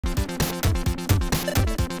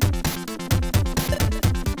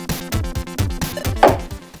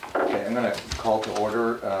I'm going to call to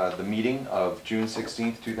order the meeting of June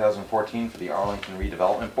 16th, 2014 for the Arlington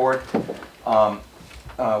Redevelopment Board.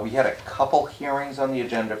 We had a couple hearings on the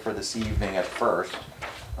agenda for this evening at first.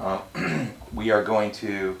 We are going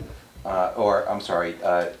to,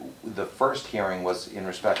 the first hearing was in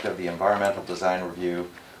respect of the environmental design review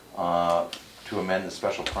to amend the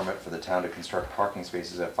special permit for the town to construct parking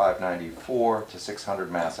spaces at 594 to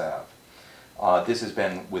 600 Mass Ave. This has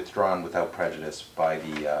been withdrawn without prejudice by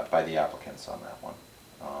the applicants on that one.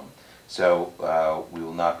 So we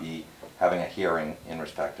will not be having a hearing in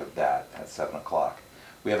respect of that at 7 o'clock.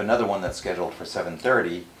 We have another one that's scheduled for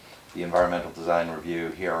 7:30, the environmental design review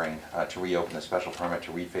hearing to reopen the special permit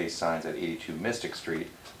to reface signs at 82 Mystic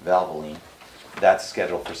Street, Valvoline. That's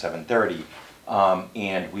scheduled for 7:30,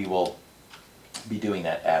 and we will be doing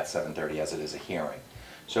that at 7:30 as it is a hearing.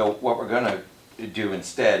 So what we're going to do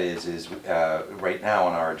instead is right now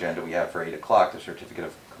on our agenda we have for 8 o'clock the certificate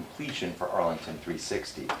of completion for Arlington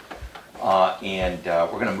 360, and we're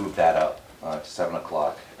going to move that up to 7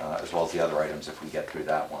 o'clock as well as the other items if we get through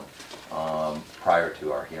that one prior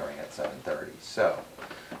to our hearing at 7:30. So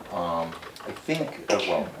I think,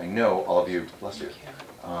 well, I know all of you, bless you,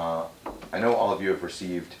 I know all of you have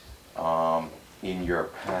received in your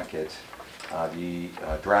packet the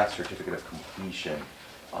draft certificate of completion.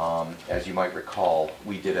 As you might recall,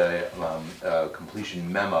 we did a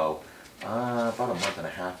completion memo about a month and a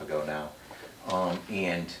half ago now,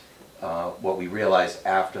 and what we realized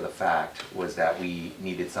after the fact was that we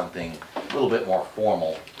needed something a little bit more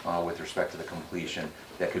formal with respect to the completion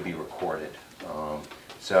that could be recorded.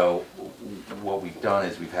 So what we've done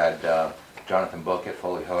is we've had Jonathan Book at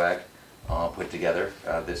Foley Hoag put together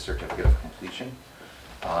this certificate of completion.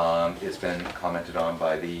 It's been commented on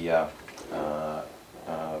by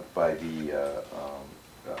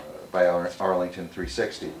Arlington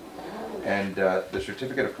 360, and the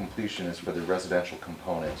certificate of completion is for the residential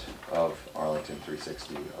component of Arlington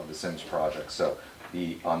 360 of the Sims project. So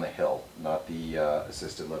the on the hill, not the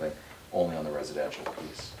assisted living, only on the residential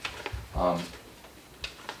piece.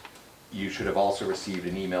 You should have also received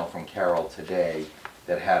an email from Carol today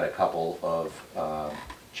that had a couple of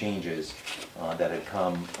changes that had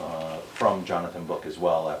come from Jonathan Book as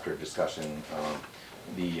well after discussing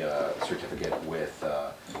the certificate with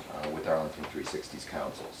Arlington 360's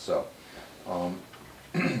council. So,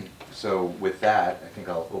 so with that, I think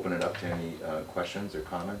I'll open it up to any questions or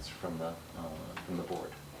comments from the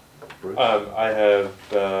board. Bruce? I have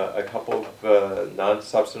a couple of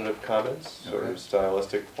non-substantive comments, sort of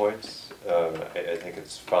stylistic points. I think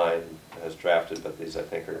it's fine as drafted, but these I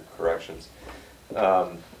think are corrections.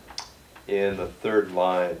 In the third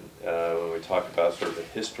line, when we talk about sort of the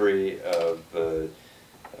history of the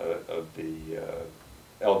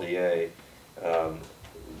LDA,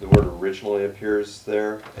 the word originally appears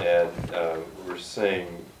there, and we're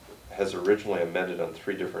saying has originally amended on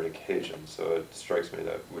 3 different occasions. So it strikes me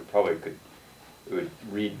that we probably could, it would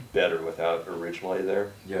read better without originally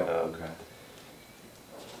there. Yeah. Okay.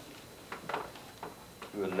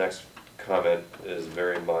 The next comment is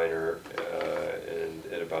very minor, and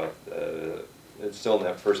about it's still in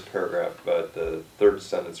that first paragraph, but the third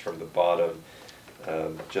sentence from the bottom,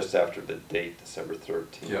 just after the date, December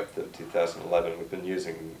 13th of 2011, we've been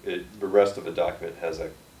using it. The rest of the document has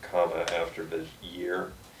a comma after the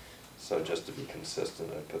year, so just to be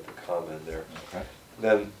consistent, I put the comma in there. Okay.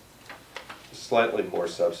 Then, slightly more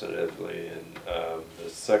substantively, in the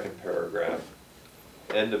second paragraph,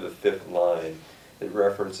 end of the 5th line, it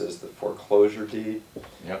references the foreclosure deed.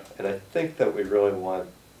 Yep. And I think that we really want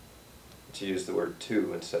to use the word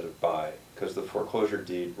to instead of by, because the foreclosure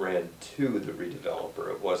deed ran to the redeveloper.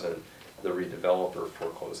 It wasn't the redeveloper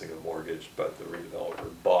foreclosing a mortgage, but the redeveloper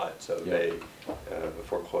bought. So the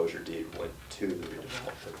foreclosure deed went to the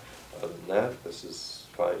redeveloper. Other than that, this is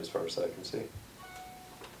fine as far as I can see.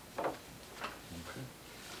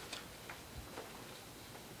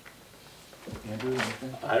 Andrew,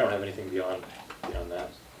 anything? I don't have anything beyond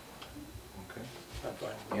that. Okay. I'm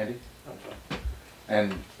fine. Andy? I'm fine.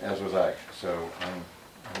 And as was I, so I'm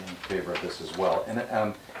in favor of this as well.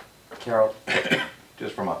 And Carol,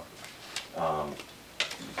 just from a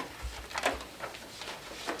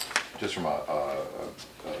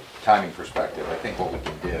timing perspective, I think what we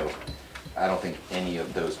can do, I don't think any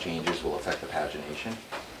of those changes will affect the pagination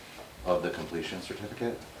of the completion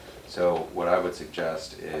certificate. So what I would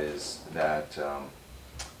suggest is that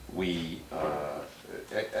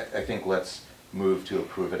I think let's move to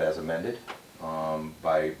approve it as amended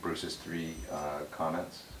by Bruce's 3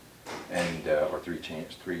 comments and or 3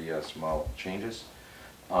 small changes,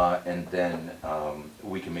 and then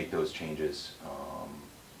we can make those changes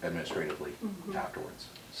administratively afterwards,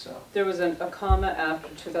 so. There was a comma after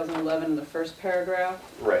 2011 in the first paragraph,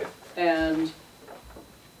 Right. and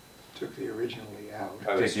Took the originally out.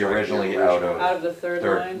 I would Take the strike originally original. out of the third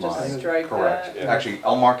line, just line. strike Correct. that. Yeah. Actually,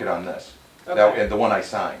 I'll mark it on this. That, Okay. and the one I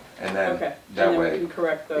signed, and then Okay, that and then we way. can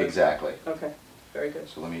correct those. Exactly. Okay, very good.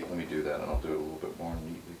 So let me do that, and I'll do it a little bit more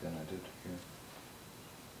neatly than I did here.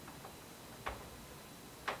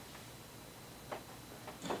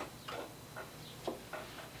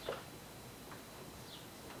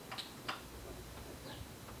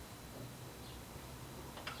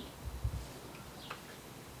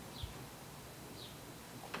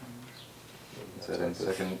 Is that in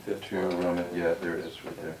second to Roman? Yeah, there it is,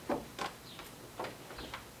 right there.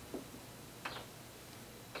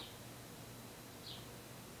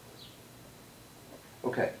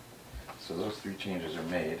 Okay, so those three changes are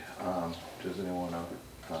made. Does anyone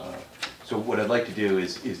so what I'd like to do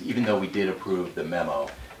is even though we did approve the memo,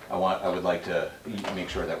 I would like to make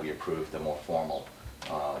sure that we approve the more formal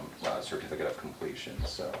certificate of completion.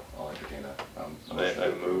 So I'll entertain a motion. I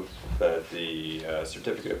move that the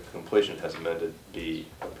certificate of completion has amended be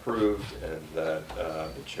approved and that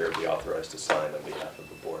the chair be authorized to sign on behalf of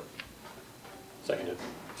the board. Seconded.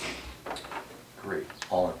 Great.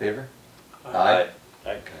 All in favor? Aye.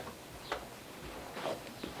 Aye.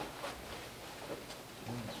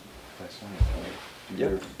 If I sign it, can I do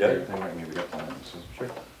Yep, your yep. thing? I mean, we got plans, so. Sure.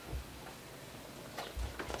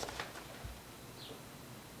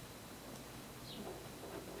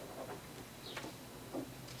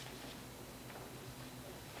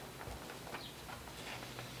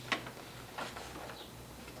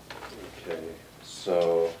 Okay,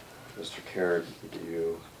 so, Mr. Carrot, do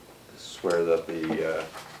you swear that the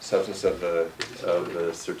substance of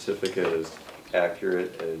the certificate is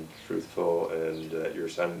accurate and truthful and that you're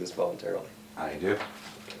signing this voluntarily? I do.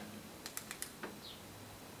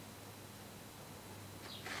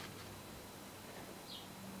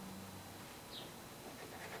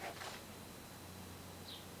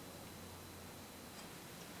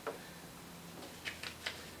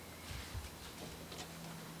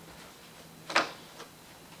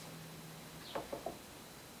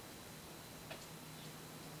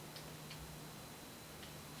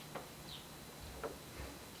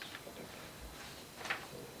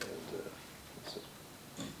 And it's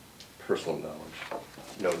personal knowledge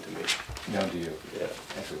known to me. Known to you? Yeah.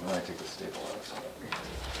 Actually, when I take the staple out, so. I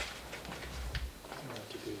don't have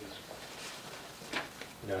to do that.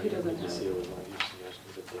 No, He you don't doesn't need to have seal it. as long as you suggest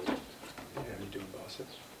the date. Yeah, you do emboss it.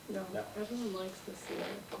 No, No. everyone likes the seal,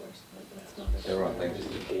 of course, but that's not it. Everyone thinks Just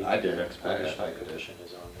the date I did. the expiration I of the could. petition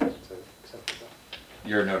is on there, it's acceptable.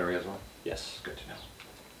 You're a notary as well? Yes. Good to know.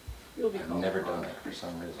 You'll be I've called never upon. done it for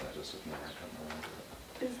some reason, I just have never gotten around to it.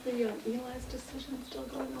 Is the Eli's decision still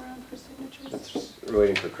going around for signatures? It's, we're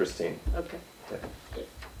waiting for Christine. Okay, Yeah. good.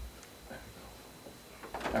 There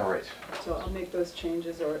we go. All right, So I'll make those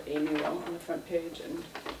changes, or Amy will, on the front page, and,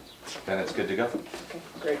 then it's good to go. okay,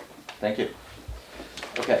 great. Thank you.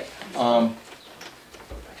 Okay,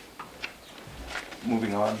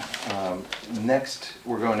 moving on. Next,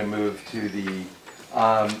 we're going to move to the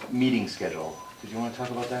meeting schedule. Did you want to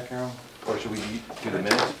talk about that, Carol? Or should we do the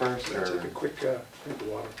minutes first, Can I take or? a quick drink of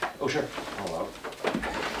water? Oh, sure, I'll allow it.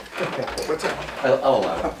 What's that? I'll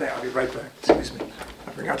allow it. Okay, I'll be right back. Excuse me.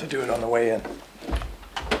 I forgot to do it on the way in.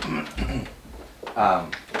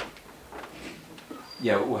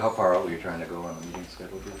 Yeah, well, how far out were you trying to go on the meeting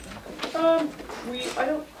schedule, do you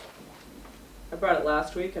think? I brought it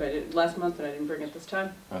last week, and last month, and I didn't bring it this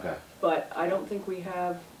time, Okay, but I don't think we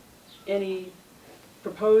have any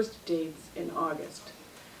proposed dates in August.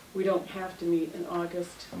 We don't have to meet in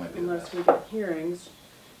August That might be the unless best. we get hearings.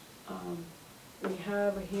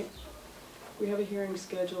 We have a hearing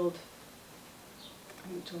scheduled, I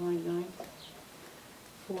think July 9th,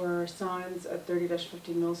 for signs at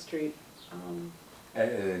 30-50 Mill Street.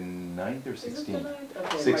 9th or Is it the 16th? 9th? Okay, it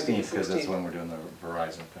might be the 16th, because that's 16th. when we're doing the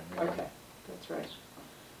Verizon thing. right? Okay, that's right.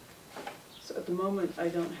 So at the moment, I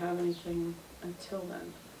don't have anything until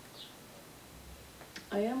then.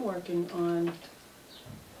 I am working on,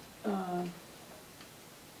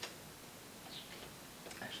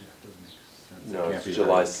 Actually, that doesn't make sense. It No, can't it's be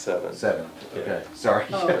July very- 7th. 7th, Yeah. okay, sorry.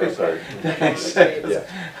 Oh, okay. Sorry. Thanks. Yeah.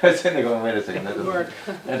 I was sitting there going, wait a second, that Work.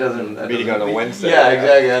 doesn't. that Meeting doesn't- on a Wednesday. Yeah, Yeah.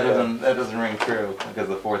 exactly, that Yeah. doesn't ring true, because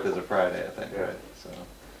the 4th is a Friday, I think, Yeah. right, so.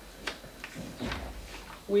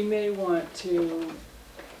 we may want to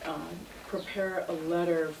prepare a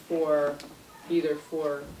letter for, either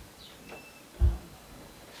for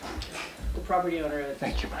the property owner at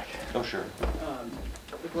Thank you, Mike. Oh, sure.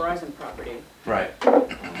 the Verizon property, Right.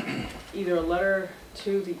 either a letter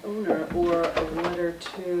to the owner or a letter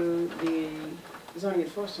to the zoning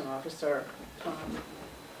enforcement officer,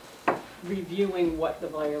 reviewing what the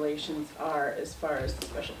violations are as far as the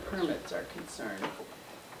special permits are concerned.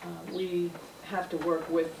 We have to work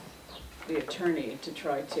with the attorney to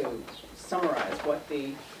try to summarize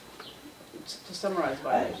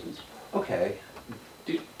violations. Okay.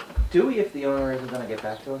 Do we, if the owner isn't gonna get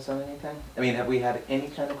back to us on anything? I mean, have we had any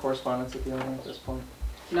kind of correspondence with the owner at this point?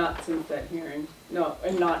 Not since that hearing, no,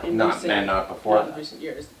 and not in Not- recent. and not before not in that. recent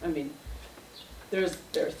years. I mean, there are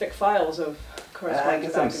thick files of I correspondence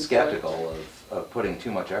guess back I'm and forth. skeptical of putting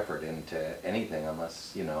too much effort into anything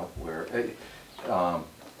unless, you know,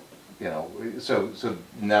 you know, so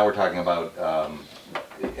now we're talking about,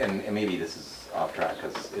 and maybe this is off track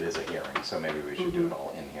because it is a hearing, so maybe we should do it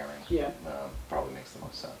all in hearing. Yeah. Probably makes the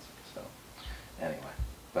most sense, so, anyway.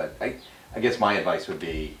 But I guess my advice would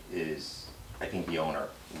be is, I think the owner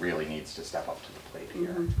really needs to step up to the plate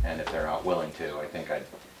here. Mhm. And if they're not willing to, I think I'd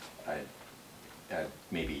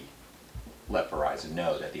maybe let Verizon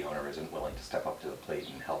know that the owner isn't willing to step up to the plate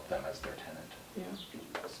and help them as their tenant. Yeah.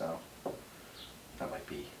 So, that might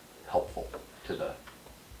be helpful to the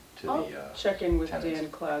I'll check in with tenants.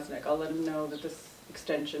 Dan Klasnick. I'll let him know that this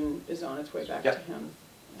extension is on its way back to Yep. him.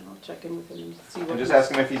 And I'll check in with him and see what. And just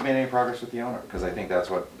ask him if he's made any progress with the owner, because I think that's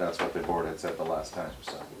what the board had said the last time,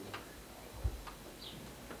 so.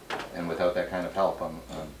 And without that kind of help,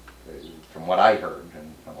 from what I heard,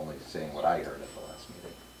 and I'm only saying what I heard at the last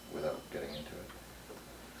meeting, without getting into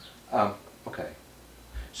it. Okay.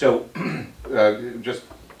 So, just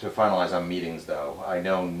to finalize on meetings though, I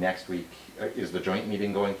know next week, is the joint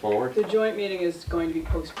meeting going forward? The joint meeting is going to be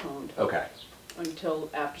postponed Okay, until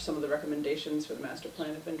after some of the recommendations for the master plan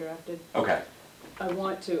have been drafted. okay, I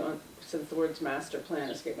want to, since the words master plan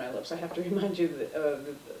escape my lips, I have to remind you that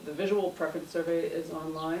the visual preference survey is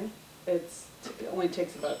online. It only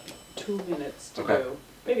takes about 2 minutes to Okay. do,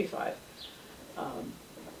 maybe 5.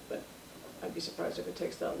 But I'd be surprised if it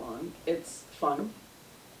takes that long. It's fun,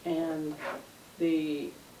 and the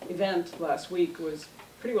event last week was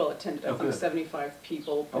pretty well attended. I Oh, think good. 75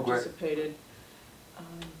 people Oh, great. participated.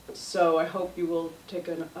 So I hope you will take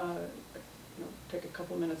take a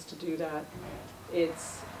couple minutes to do that.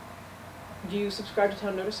 Do you subscribe to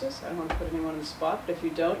town notices? I don't want to put anyone on the spot, but if you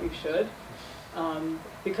don't, you should.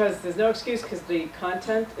 Because there's no excuse, because the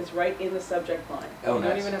content is right in the subject line. Oh, You don't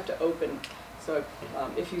nice. even have to open. So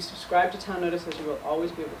if you subscribe to town notices, you will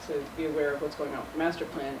always be able to be aware of what's going on with the master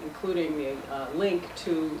plan, including the link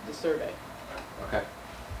to the survey. okay,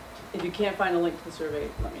 If you can't find a link to the survey,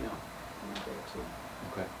 let me know. And I'll give it to you.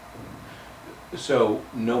 okay. So,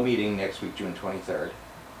 no meeting next week, June 23rd.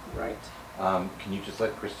 Right. Can you just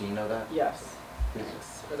let Christine know that? Yes. Please.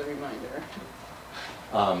 Thanks for the reminder.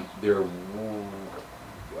 I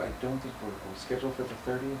don't think we're scheduled for the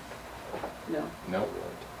 30th? No. No,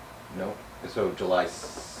 no. So July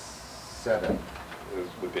 7th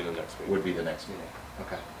Would be the next meeting. would be the next meeting.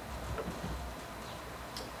 Okay.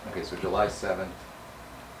 Okay, so July 7th.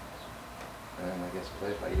 And then I guess play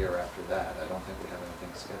it by ear after that. I don't think we have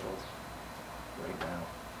anything scheduled right now.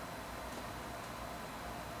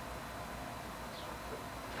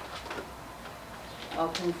 I'll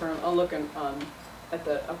confirm, I'll look at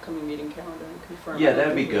the upcoming meeting calendar and confirm. Yeah,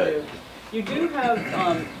 that'd be everything we good. do. You do have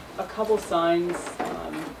a couple signs.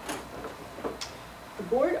 The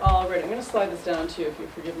board already, I'm going to slide this down to you if you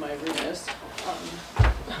forgive my rudeness.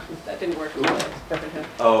 That didn't work.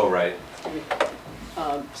 Oh, right.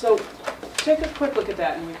 So take a quick look at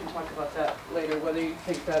that and we can talk about that later, whether you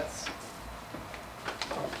think that's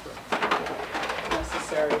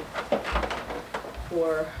necessary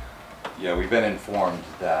for. Yeah, we've been informed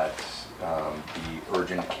that the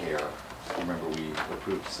urgent care, remember we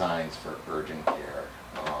approved signs for urgent care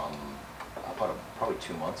probably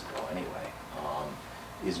 2 months ago anyway,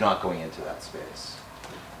 is not going into that space.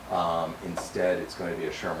 Instead, it's going to be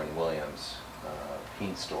a Sherman-Williams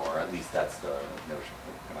paint store, at least that's the notion.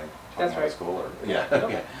 Am I That's talking out right. of school or? Yeah.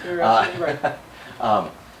 Nope, yeah. you're absolutely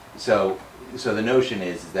right. So the notion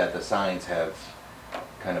is that the signs have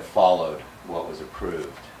kind of what was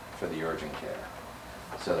approved for the urgent care.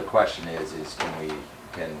 So the question is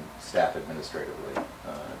can staff administratively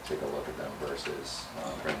take a look at them versus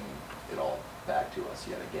bringing it all back to us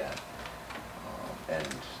yet again? And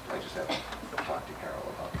I just haven't talked to Carol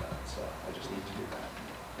about that, so I just need to do that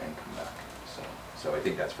and come back. So I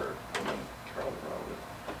think that's for Carol to probably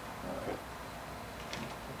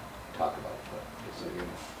talk about, but just so you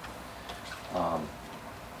know.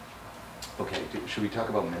 Okay, should we talk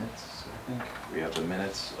about minutes, I think? We have the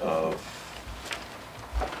minutes of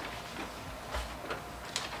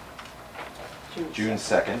June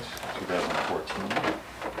 2nd, 2014.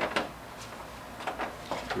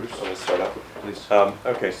 Bruce? Let me start up. Please.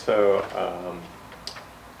 Okay, so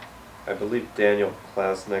I believe Daniel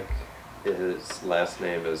Klasnick, his last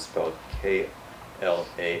name is spelled Klasnick.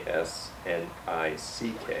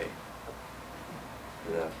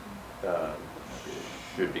 That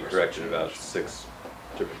should be corrected about 6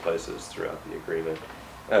 different places throughout the agreement,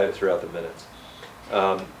 throughout the minutes.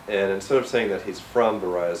 And instead of saying that he's from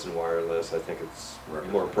Verizon Wireless, I think it's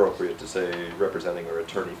more appropriate to say representing or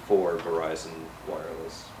attorney for Verizon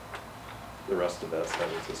Wireless. The rest of that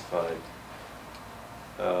sentence is fine.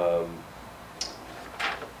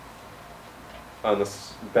 On the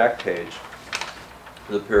back page,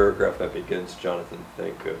 the paragraph that begins, Jonathan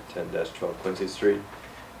Fink of 10-12 Quincy Street.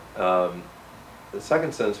 The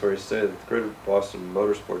second sentence where he stated that the Greater Boston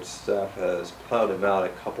Motorsports staff has plowed him out a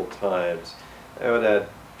couple times, I would add,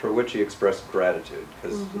 for which he expressed gratitude,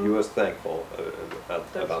 because he was thankful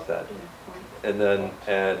about that. And then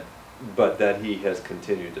add, but that he has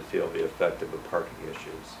continued to feel the effect of the parking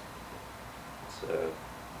issues. So,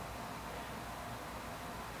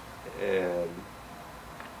 and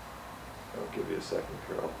I'll give you a second,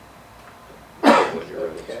 Carol, when you're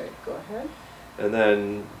ready. Okay, go ahead. And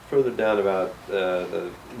then further down about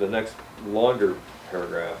the next longer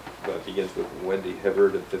paragraph begins with Wendy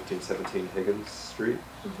Hibbard of 1517 Higgins Street.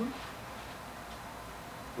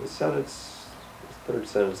 The sentence, the third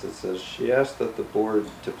sentence, it says, she asked that the board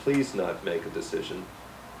to please not make a decision.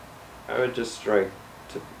 I would just strike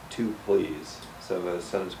to please. So the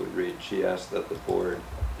sentence would read, she asked that the board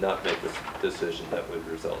not make a decision that would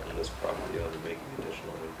result in this property owner making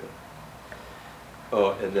additional income.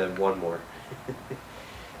 Oh, and then one more.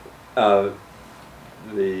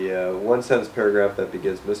 The one sentence paragraph that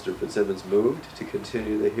begins, Mr. Fitzsimmons moved to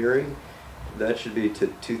continue the hearing, that should be to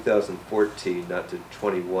 2014, not to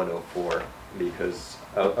 2104, because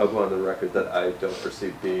I'll go on the record that I don't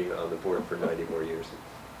foresee being on the board for 90 more years.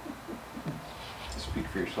 Speak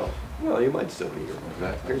for yourself. Well, you might still be here.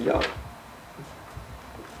 Exactly. You're young.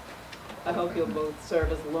 I hope you'll both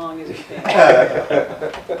serve as long as you can.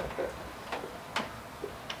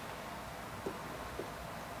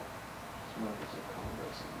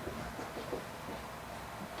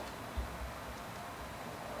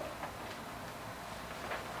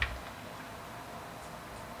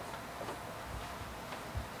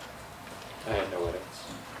 I had no edits.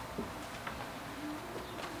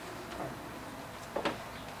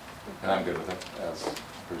 And I'm good with it, as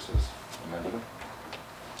Bruce has amended it.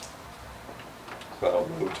 So I'll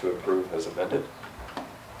move to approve as amended.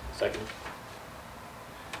 Second?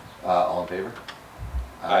 All in favor?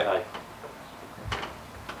 Aye. I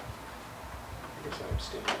guess I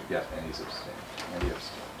abstained. Yeah, and he's abstained. And he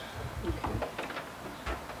abstained. Okay.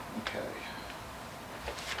 Okay.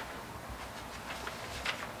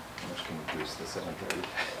 How much can we boost the 7:30?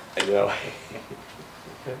 I know.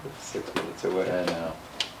 6 minutes away. I know.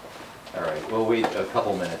 All right, we'll wait a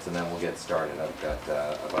couple minutes and then we'll get started. I've got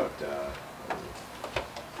about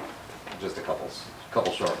just a couple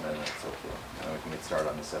short minutes, so and we can get started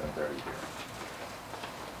on the 7:30 here.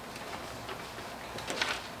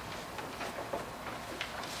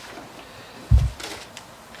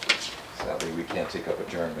 Sadly, we can't take up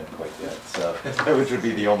adjournment quite yet, so which would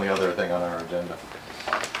be the only other thing on our agenda.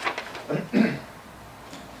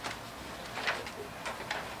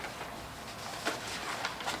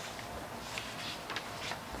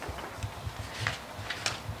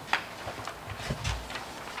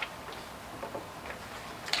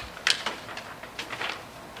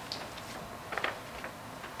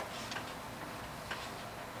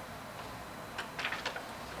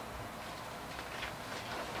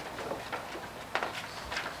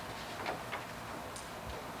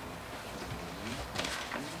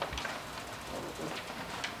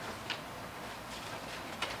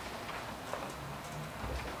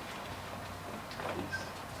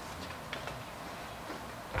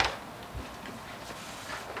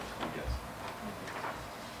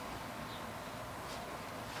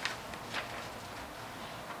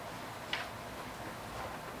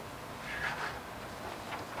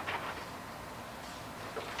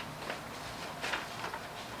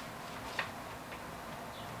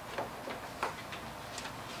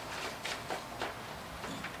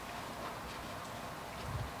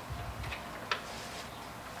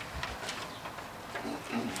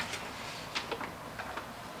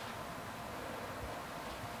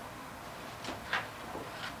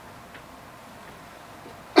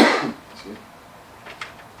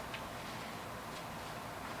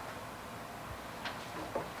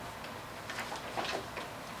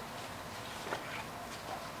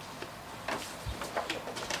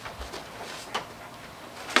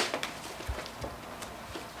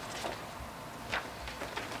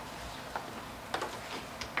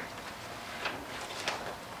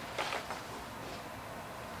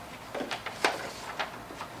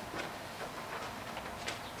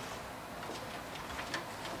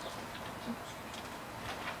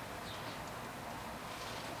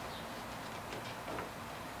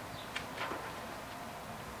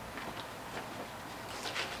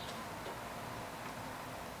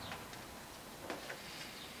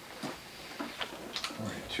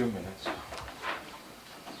 2 minutes.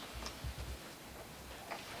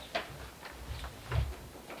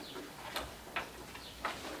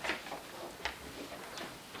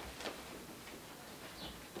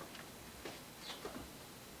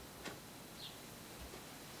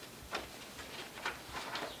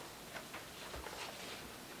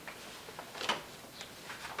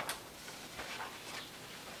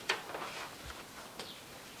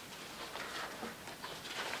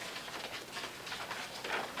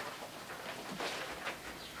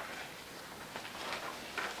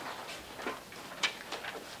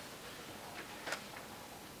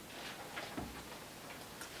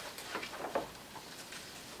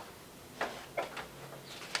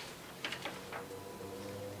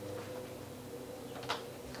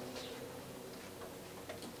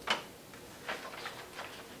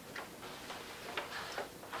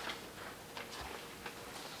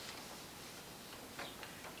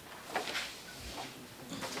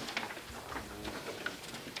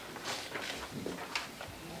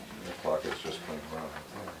 The clock is just coming around.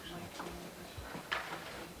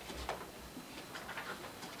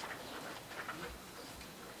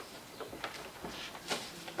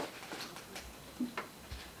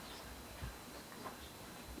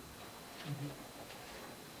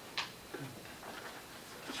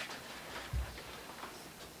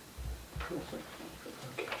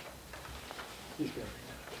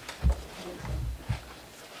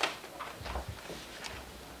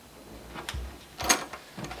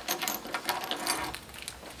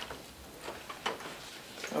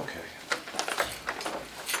 Okay.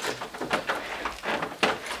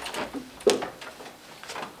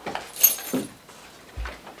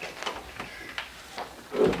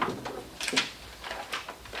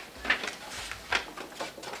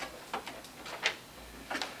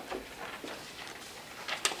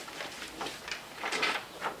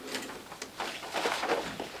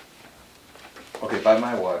 Okay, by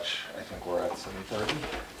my watch, I think we're at 7:30.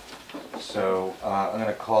 So I'm going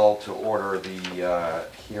to call to order the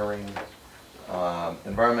hearing,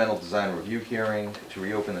 environmental design review hearing to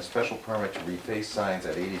reopen the special permit to reface signs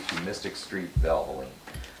at 82 Mystic Street, Valvoline.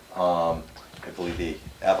 I believe the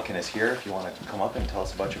applicant is here. If you want to come up and tell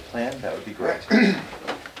us about your plan, that would be great.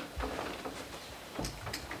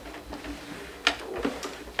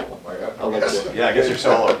 Yeah, I guess you're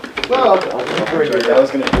solo. Well, I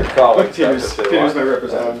was going to Your colleagues have Peter's to say what. my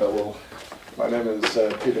representative, but my name is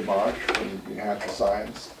Peter Marsh from New Hampshire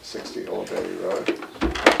Signs, 60 Old Bailey Road,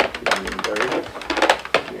 Unionbury,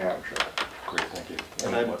 New Hampshire. Great, thank you.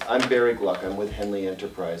 And I'm Barry Gluck. I'm with Henley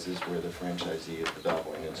Enterprises. We're the franchisee of the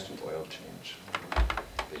Valvoline Instant Oil Change,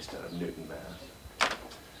 based out of Newton, Mass.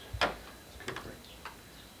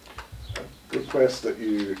 Request that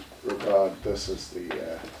you regard this as the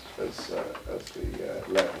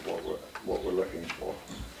layout of what we're looking for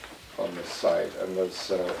on this site, and there's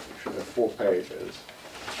should have 4 pages.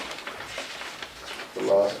 The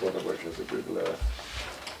last one of which is a Google Earth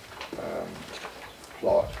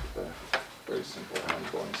plot with a very simple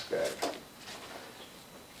hand-drawn sketch.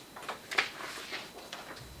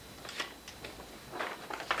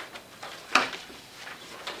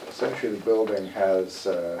 Essentially, the building has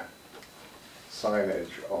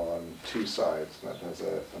signage on 2 sides, and it has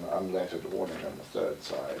an unlettered awning on the 3rd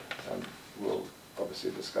side, and we'll obviously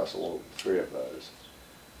discuss all 3 of those.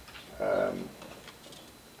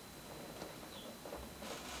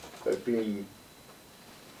 They've been,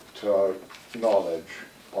 to our knowledge,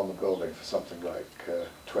 on the building for something like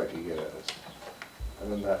 20 years,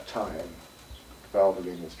 and in that time,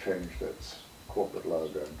 Valvoline has changed its corporate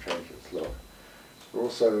logo and changed its look. We're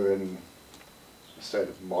also in a state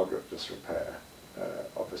of moderate disrepair.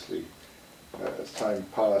 Obviously, as time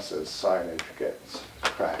passes, signage gets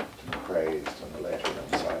cracked and crazed, and the lettering on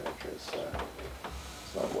signage is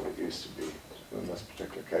it's not what it used to be. In this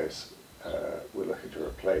particular case, we're looking to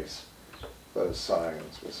replace those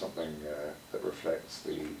signs with something that reflects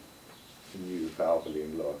the new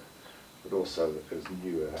Valvoline look, but also that is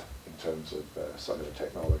newer in terms of some of the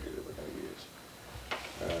technology that we're going to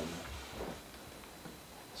use.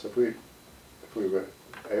 So if we were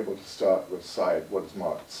able to start with what is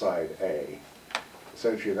marked side A,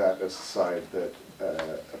 essentially that is the side that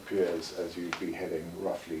appears as you'd be heading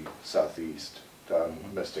roughly southeast down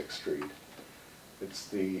Mystic Street. It's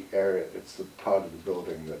the area, it's the part of the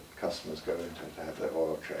building that customers go into to have their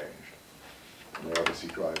oil changed. And they obviously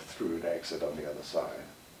drive through and exit on the other side.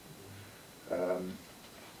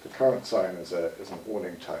 The current sign is an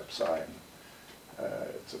awning type sign.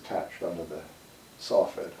 It's attached under the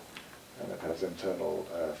soffit, and it has internal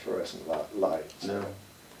fluorescent lights. No.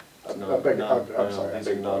 I'm sorry, I these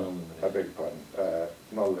beg are your pardon. non-illuminated. I beg your pardon.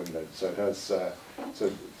 Non-illuminated. So it has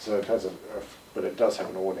So it has but it does have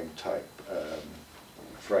an awning type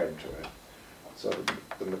frame to it. So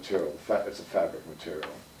the material, it's a fabric material.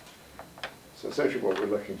 So essentially what we're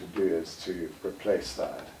looking to do is to replace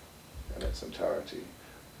that in its entirety.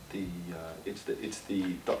 It's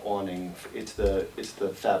the awning, it's the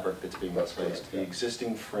fabric that's being That's replaced. correct, The yeah.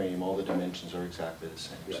 existing frame, all the dimensions are exactly the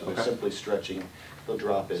same. Yeah. So they're Okay. simply stretching, they'll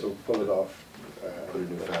drop it, So pull it off. put a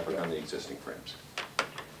new fabric on the existing frames.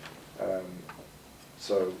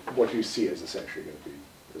 So what you see is essentially going to be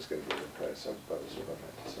replaced. So that was what I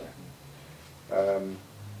meant to say.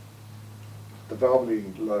 The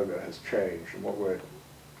Valvoline logo has changed, and what we're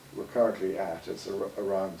currently at is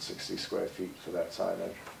around 60 square feet for that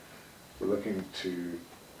signage. We're looking to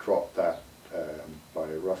drop that by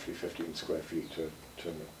roughly 15 square feet to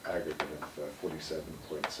an aggregate of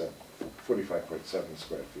 45.7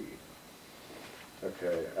 square feet.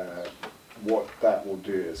 Okay, what that will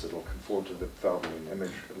do is it'll conform to the Valvoline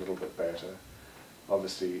image a little bit better.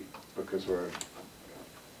 Obviously, because we're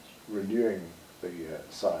renewing the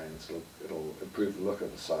signs, it'll improve the look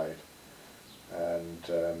of the site, and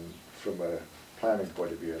from a planning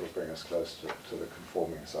point of view, it'll bring us close to the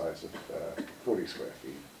conforming size of 40 square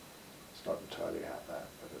feet. It's not entirely at that,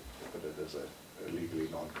 but it is a legally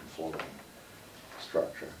non-conforming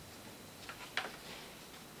structure.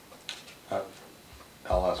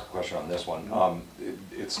 I'll ask a question on this one.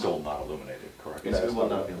 It's still not illuminated, correct? Yes, No, it it's will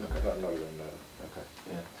not be. Not even, Okay.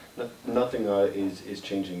 Yeah, nothing is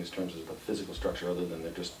changing in terms of the physical structure, other than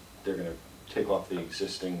they're going to take off the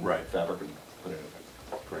existing Right. fabric and put it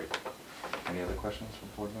in. Great. Any other questions from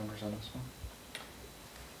board members on this one?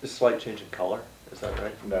 A slight change in color, is that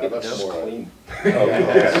right? No, that's It's more. clean.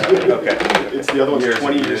 Okay. It's the other one's Years of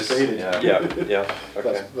 20 years use, faded. Yeah,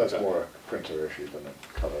 okay. That's more a printer issue than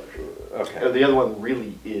a color issue. Okay. The other one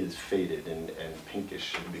really is faded and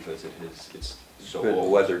pinkish because it's so Been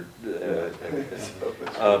old. weathered.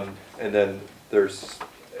 And then there's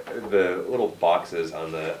the little boxes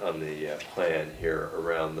on the plan here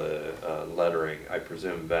around the lettering. I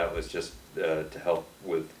presume that was just to help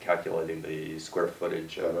with calculating the square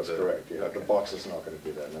footage of That's the... correct, yeah. Okay. The box is not going to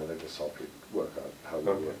be there, no, they just help you work out how we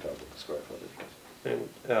Okay. worked out what the square footage is.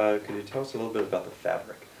 And could you tell us a little bit about the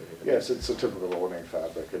fabric? Yes, it's a typical awning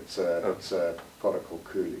fabric. It's a product called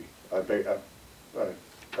Cooley. I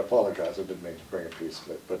apologize, I didn't mean to bring a piece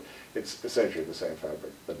of it, but it's essentially the same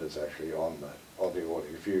fabric that is actually on the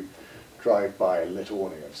awning. If you drive by a lit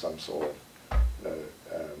awning of some sort,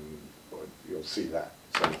 you'll see that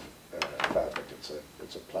sort of fabric.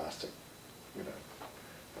 It's a plastic,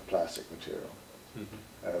 a plastic material. Mhm.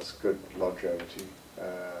 Has good longevity,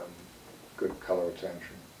 good color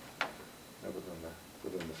retention,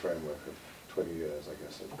 within the framework of 20 years, I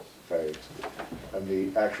guess it fades. And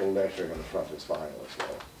the actual lettering in the front is vinyl as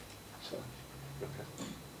well. So, Okay.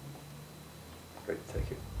 Great, thank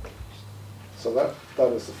you. so that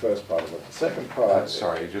is the first part of it. The second part.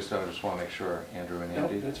 Sorry, I just want to make sure, Andrew and No,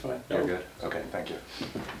 Andy? that's fine. You're No. good? Okay, thank you.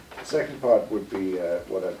 The second part would be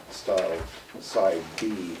what I styled side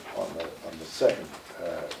B on the second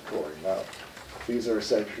drawing. Now, these are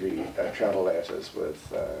essentially channel letters with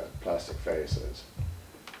plastic faces.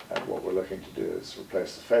 And what we're looking to do is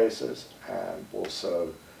replace the faces and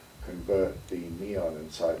also convert the neon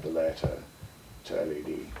inside the letter to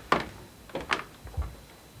LED.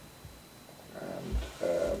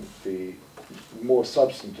 And the more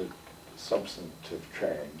substantive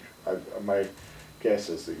change, my guess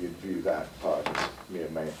is that you'd view that part as mere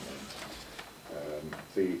maintenance.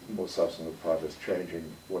 The more substantive part is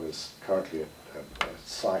changing what is currently a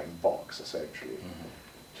sign box, essentially,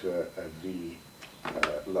 to a V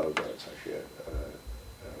logo. It's actually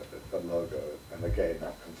a logo, and again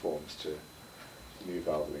that conforms to the new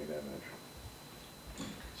Valvoline image.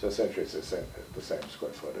 So essentially it's the same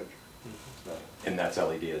square footage. And that's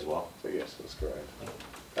LED as well? So yes, that's correct.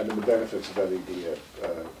 And then the benefits of LED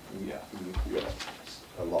are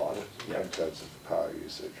a lot Yeah. in terms of power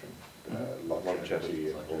usage and longevity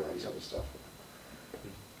and all that sort of stuff.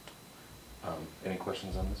 Any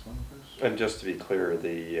questions on this one, Bruce? And just to be clear,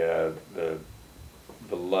 the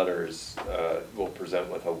letters will present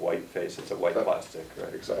with a white face. It's a white plastic,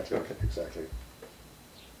 right? Exactly, Okay. exactly.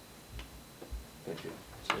 Thank you.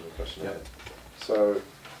 So the question. Yeah. So,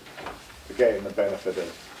 again, the benefit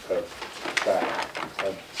of that,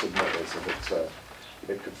 I submit, is that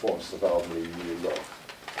it conforms to the Valvoline new look,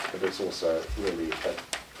 but it's also really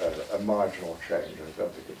a marginal change. I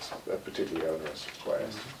don't think it's a particularly onerous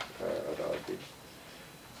request, I'd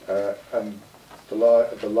argue. And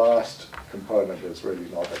the last component is really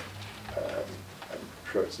not, I'm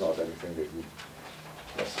sure it's not anything that would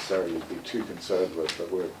necessarily be too concerned with,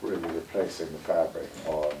 but we're really replacing the fabric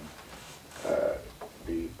on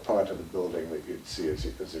the part of the building that you'd see as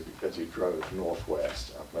you drove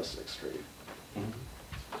northwest up Mystic Street.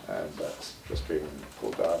 And that's just being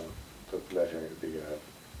pulled down, the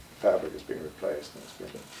fabric is being replaced and it's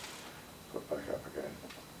being put back up again.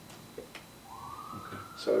 Okay.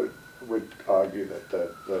 So we'd argue that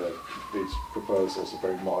these proposals are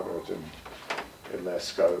very moderate in their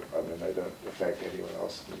scope. I mean, they don't affect anyone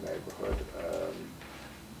else in the neighborhood.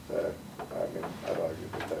 I'd argue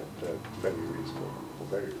that they're very reasonable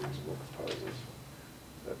proposals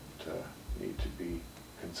that need to be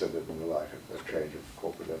considered in the light of a change of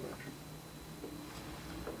corporate image.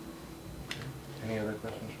 Any other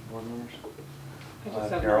questions from board members? I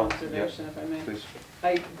just have Carol? one observation, if I may. Please.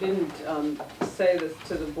 I didn't say this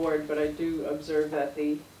to the board, but I do observe that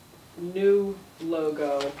the new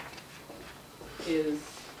logo is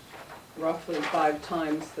roughly 5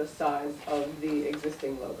 times the size of the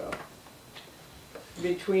existing logo,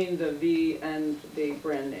 between the V and the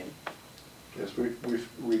brand name. Yes,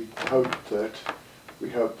 we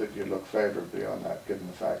hope that you look favorably on that, given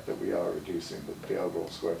the fact that we are reducing the overall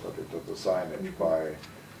square footage of the signage by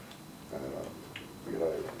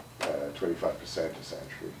 25%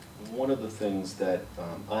 essentially. One of the things that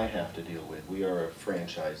I have to deal with, we are a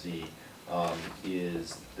franchisee,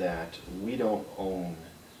 is that we don't own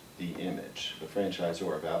the image. The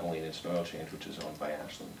franchisor of Abilene Instant Oil Change, which is owned by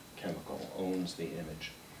Ashland Chemical, owns the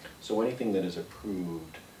image. So anything that is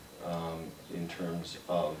approved in terms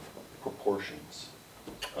of proportions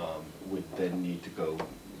would then need to go,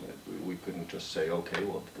 we couldn't just say, okay,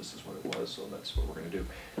 well, this is what it was, so that's what we're going to do.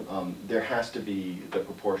 There has to be the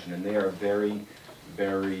proportion, and they are very,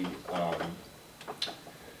 very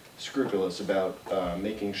scrupulous about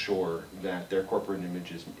making sure that their corporate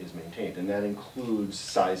image is maintained, and that includes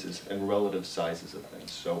sizes and relative sizes of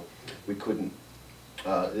things. So we couldn't,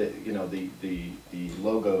 the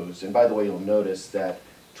logos, and by the way, you'll notice that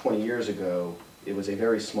 20 years ago, it was a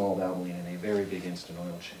very small Valvoline and a very big instant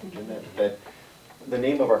oil change, and that the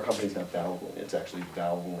name of our company is not Valvoline, it's actually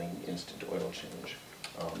Valvoline Instant Oil Change.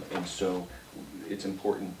 And so it's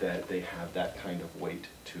important that they have that kind of weight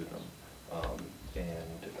to them.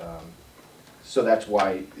 So that's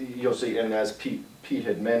why you'll see, and as Pete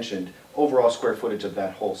had mentioned, overall square footage of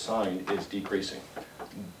that whole sign is decreasing.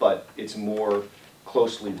 But it's more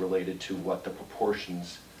closely related to what the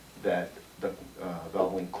proportions that the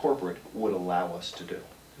Valvoline corporate would allow us to do.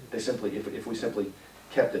 They simply, if we simply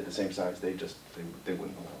kept it the same size, they wouldn't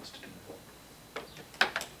allow us to do it.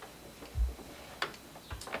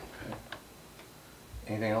 Okay.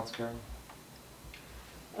 Anything else, Karen?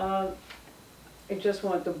 I just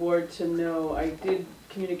want the board to know, I did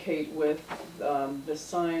communicate with the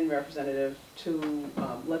sign representative to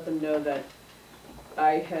let them know that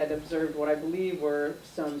I had observed what I believe were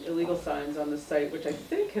some illegal signs on the site, which I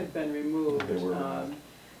think have been removed. They were.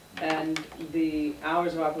 And the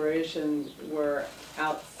hours of operation were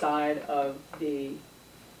outside of the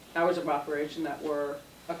hours of operation that were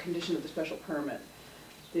a condition of the special permit.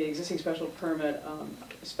 The existing special permit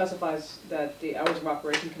specifies that the hours of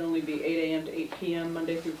operation can only be 8 a.m. to 8 p.m.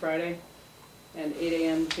 Monday through Friday, and 8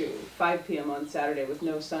 a.m. to 5 p.m. on Saturday with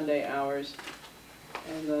no Sunday hours.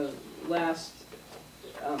 And the last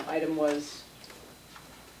item was,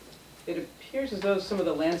 it appears as though some of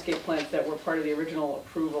the landscape plants that were part of the original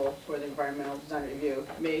approval for the environmental design review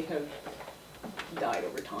may have died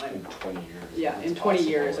over time. In 20 years. Yeah, in It's 20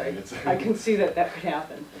 possible, years, right? I can see that could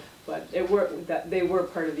happen. But they were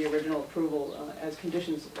part of the original approval as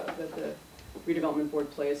conditions that the redevelopment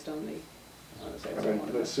board placed on the site. I mean,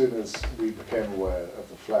 as soon as we became aware of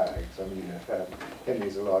the flags, I mean,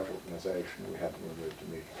 Henry's a large organization, we had them removed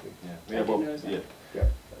immediately. Yeah, I didn't notice that. Yeah.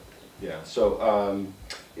 Yeah, so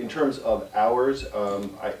in terms of hours,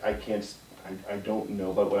 I don't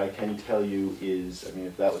know, but what I can tell you is, I mean,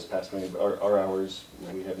 if that was past me, our hours,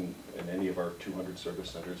 we haven't, in any of our 200 service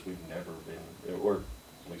centers, we've never been, or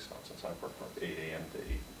at least not since I've worked, from 8 a.m. to 8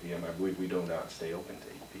 p.m. We do not stay open to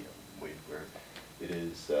 8 p.m. It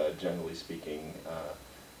is, generally speaking,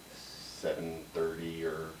 7:30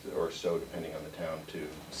 or so, depending on the town, to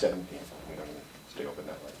 7 p.m. We don't even stay open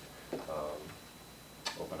that late.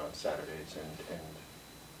 Open on Saturdays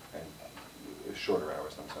and shorter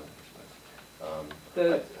hours on Sundays.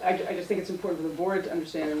 I just think it's important for the board to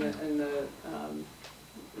understand, and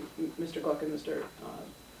Mr. Gluck and Mr.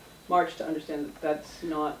 March to understand that that's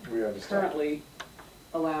not currently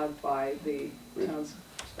allowed by the town's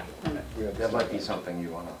special permit. That might be something you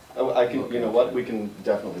want to. I can, you know what, we can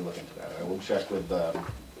definitely look into that. I will check with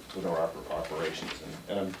our operations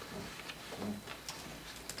and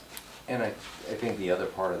And I think the other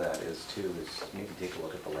part of that is too, is maybe take a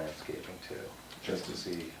look at the landscaping too, just to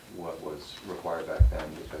see what was required back then,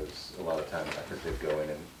 because a lot of time effort did go in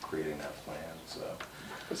creating that plan, so.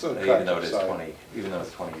 It's an Even though it attractive is site. 20, even though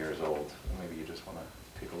it's 20 years old, maybe you just wanna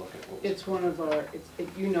take a look at what was. It's one of our,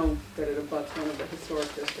 you know that it abuts one of the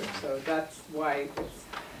historic districts, so that's why it's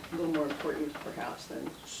a little more important perhaps than,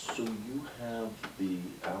 So you have the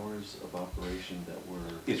hours of operation that were.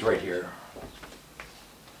 It's right here.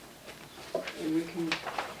 and we can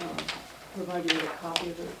provide you with a copy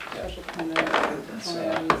of the special permit, the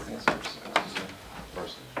plans.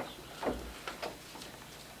 First.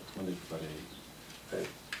 Monday, Friday. Eight,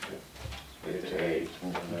 yeah. 8 to 8.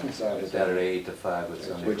 Saturday. Saturday 8 to 5 with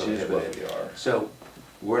Sunday Which is what prohibited. we are. So,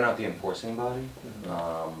 we're not the enforcing body,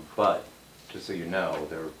 but, just so you know,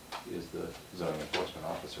 there is the zoning enforcement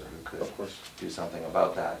officer who could Of course. do something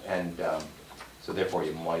about that. And so therefore,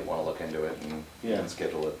 you might want to look into it Yeah. and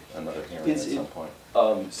schedule another hearing at Is it- some point.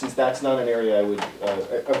 Since that's not an area I would,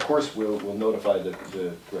 of course, we'll notify the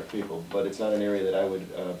correct people, but it's not an area that I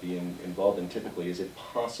would be involved in typically. Is it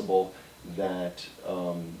possible that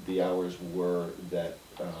the hours were that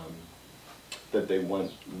they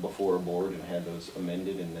went before a board and had those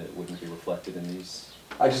amended and that it wouldn't be reflected in these?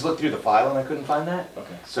 I just looked through the file and I couldn't find that.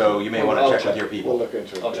 Okay. So you may Well, want to I'll check with your people. We'll look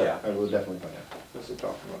into it. I'll check, Yeah. I will definitely find out. There's a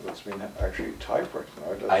document that's been actually typewritten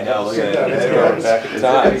now. doesn't I know, it? look at it. It's It's good. going back in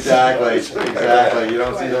time. Exactly, exactly. You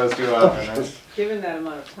don't see those too often. Given that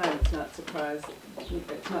amount of time, it's not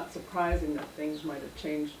surprising that things might have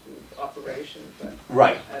changed with operation, but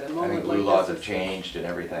Right. at a I mean, moment blue like laws this, have changed and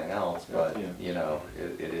everything else, but, Yeah. you know,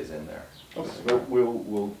 it is in there. Okay,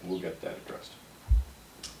 we'll get that addressed.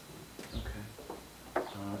 Okay.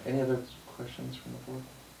 Any other questions from the board?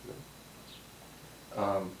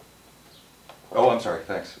 Oh, I'm sorry,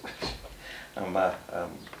 thanks. I'm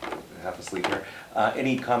half asleep here.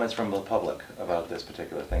 Any comments from the public about this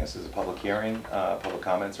particular thing? This is a public hearing. Public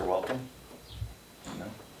comments are welcome? No?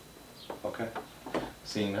 Okay.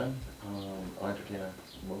 Seeing none, I'll entertain a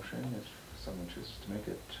motion if someone chooses to make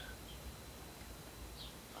it.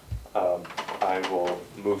 I will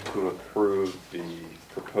move to approve the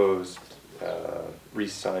proposed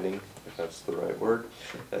re-signing, if that's the right word,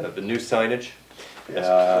 the new signage.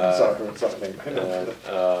 Something.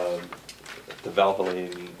 The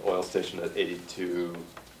Valvoline oil station at 82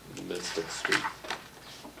 Minstead Street.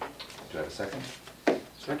 Do I have a second?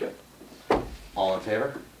 Second. All in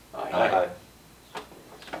favor? Aye.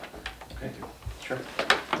 Okay, sure.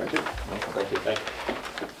 Thank you. Thank you. Thank you.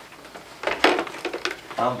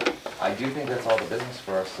 I do think that's all the business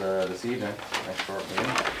for us this evening. Next short meeting.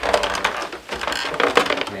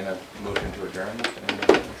 Entertain a motion to adjourn.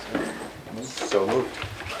 So moved.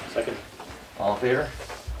 Second. All in favor?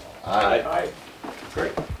 Aye.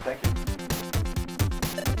 Great.